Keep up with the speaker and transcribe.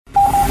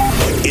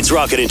It's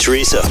Rocket and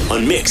Teresa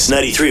on Mix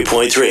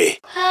 93.3.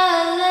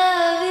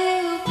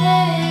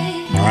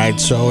 All right,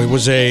 so it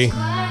was a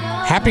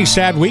happy,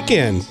 sad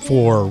weekend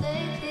for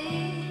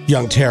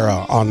young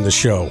Tara on the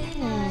show.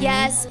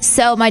 Yes.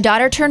 So my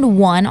daughter turned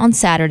 1 on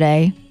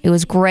Saturday. It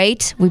was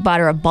great. We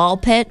bought her a ball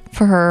pit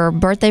for her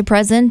birthday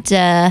present.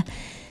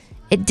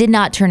 It did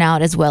not turn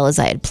out as well as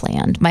I had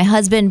planned. My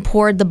husband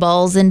poured the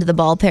balls into the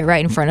ball pit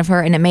right in front of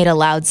her, and it made a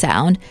loud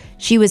sound.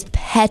 She was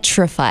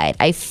petrified.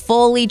 I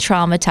fully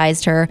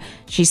traumatized her.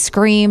 She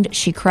screamed.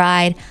 She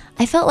cried.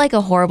 I felt like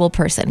a horrible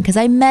person because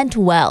I meant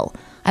well.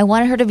 I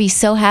wanted her to be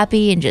so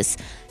happy and just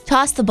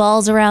toss the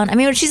balls around. I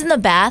mean, when she's in the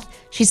bath,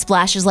 she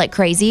splashes like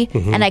crazy,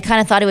 and I kind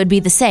of thought it would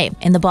be the same.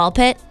 In the ball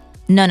pit,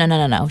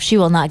 no. She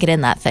will not get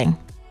in that thing.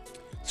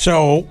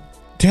 So,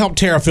 to help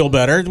Tara feel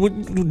better,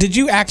 did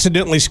you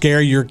accidentally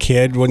scare your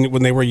kid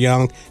when they were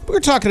young? We were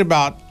talking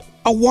about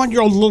a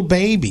 1-year-old little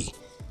baby.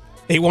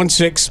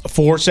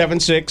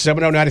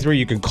 816-476-7093.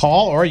 You can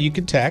call or you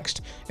can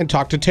text and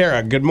talk to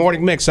Tara. Good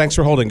morning, Mix. Thanks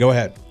for holding. Go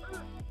ahead.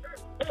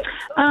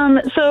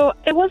 So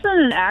it wasn't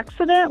an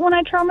accident when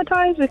I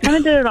traumatized. We kind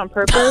of did it on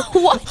purpose.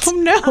 What? Oh,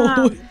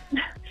 no.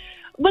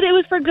 But it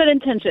was for good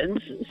intentions.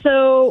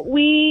 So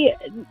we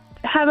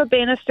have a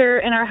banister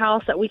in our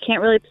house that we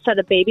can't really set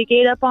a baby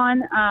gate up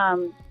on.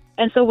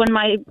 And so when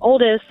my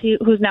oldest,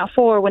 who's now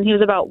 4, when he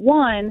was about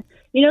 1,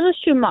 you know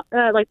those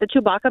like the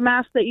Chewbacca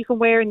mask that you can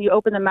wear and you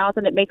open the mouth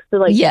and it makes the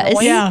noise?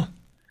 Yeah.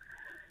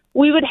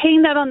 We would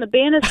hang that on the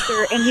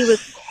banister and he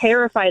was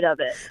terrified of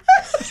it.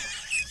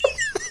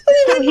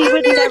 So he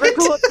would never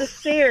go up the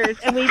stairs,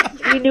 and we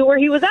knew where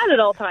he was at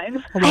all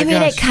times. Oh my I mean,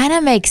 gosh. it kind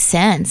of makes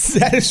sense.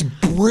 That is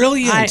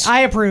brilliant. I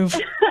approve.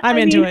 I'm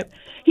into it.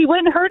 He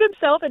wouldn't hurt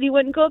himself, and he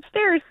wouldn't go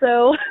upstairs,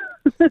 so...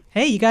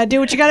 Hey, you got to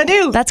do what you got to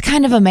do. That's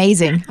kind of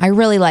amazing. I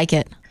really like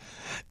it.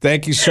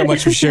 Thank you so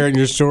much for sharing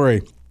your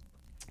story.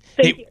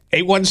 Thank you.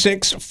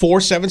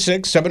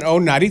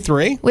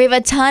 816-476-7093. We have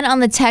a ton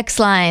on the text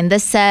line.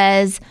 This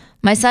says,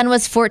 my son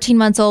was 14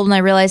 months old when I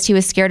realized he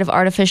was scared of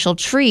artificial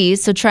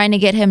trees. So trying to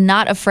get him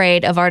not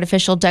afraid of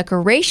artificial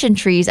decoration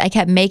trees, I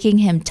kept making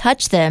him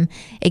touch them.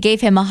 It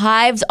gave him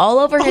hives all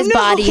over his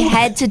body,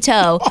 head to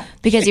toe,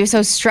 because he was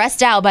so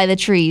stressed out by the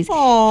trees. He's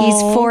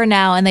 4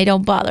 now and they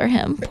don't bother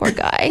him. Poor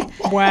guy.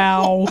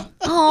 Wow.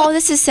 Oh,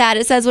 this is sad.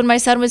 It says, when my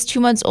son was 2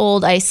 months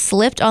old, I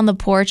slipped on the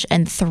porch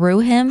and threw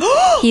him.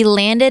 He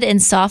landed in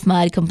soft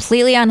mud,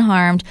 completely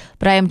unharmed,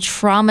 but I am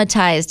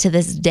traumatized to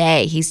this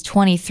day. He's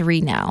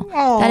 23 now.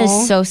 That is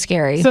so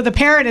scary. So the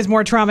parent is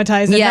more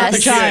traumatized than not the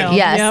Yes. child.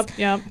 Yes.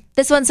 Yep.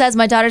 This one says,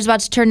 my daughter's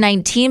about to turn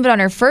 19, but on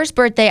her first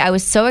birthday, I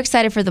was so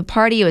excited for the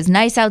party. It was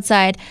nice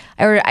outside.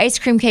 I ordered ice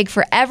cream cake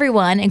for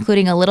everyone,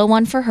 including a little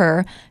one for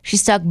her. She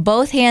stuck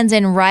both hands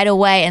in right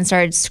away and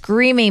started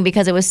screaming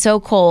because it was so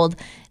cold.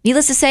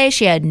 Needless to say,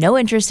 she had no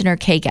interest in her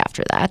cake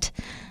after that.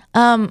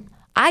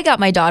 I got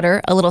my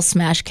daughter a little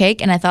smash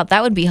cake, and I thought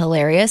that would be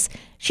hilarious.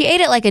 She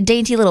ate it like a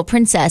dainty little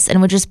princess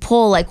and would just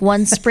pull like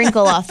one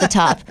sprinkle off the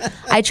top.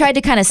 I tried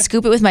to kind of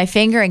scoop it with my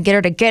finger and get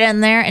her to get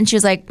in there, and she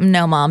was like,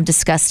 no, Mom,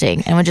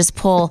 disgusting, and would just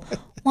pull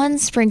one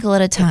sprinkle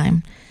at a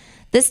time.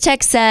 This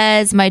text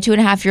says, my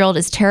 2.5-year-old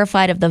is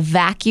terrified of the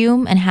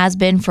vacuum and has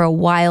been for a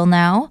while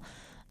now.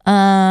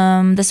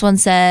 This one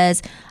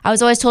says, I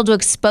was always told to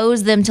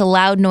expose them to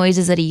loud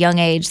noises at a young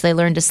age so they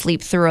learned to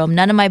sleep through them.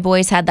 None of my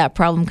boys had that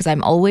problem because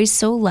I'm always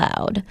so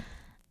loud.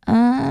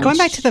 Going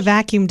back to the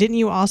vacuum, didn't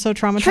you also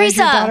traumatize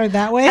Teresa, your daughter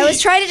that way? I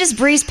was trying to just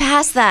breeze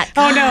past that.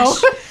 Oh, no.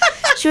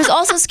 She was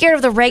also scared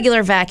of the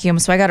regular vacuum,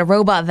 so I got a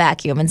robot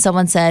vacuum, and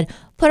someone said,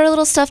 put her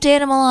little stuffed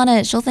animal on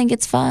it. She'll think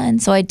it's fun.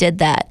 So I did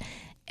that.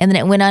 And then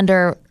it went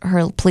under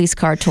her police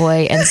car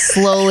toy and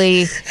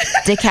slowly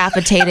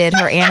decapitated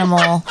her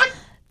animal,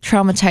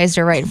 traumatized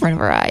her right in front of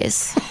her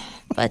eyes.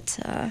 But,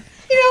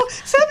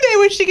 someday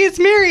when she gets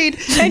married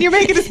and you're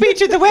making a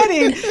speech at the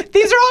wedding,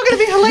 these are all going to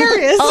be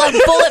hilarious. I'll have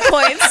bullet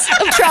points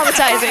of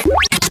traumatizing.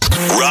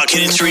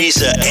 Rocket and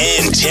Teresa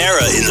and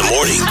Tara in the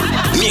morning.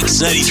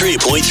 Mix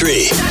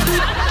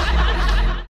 93.3.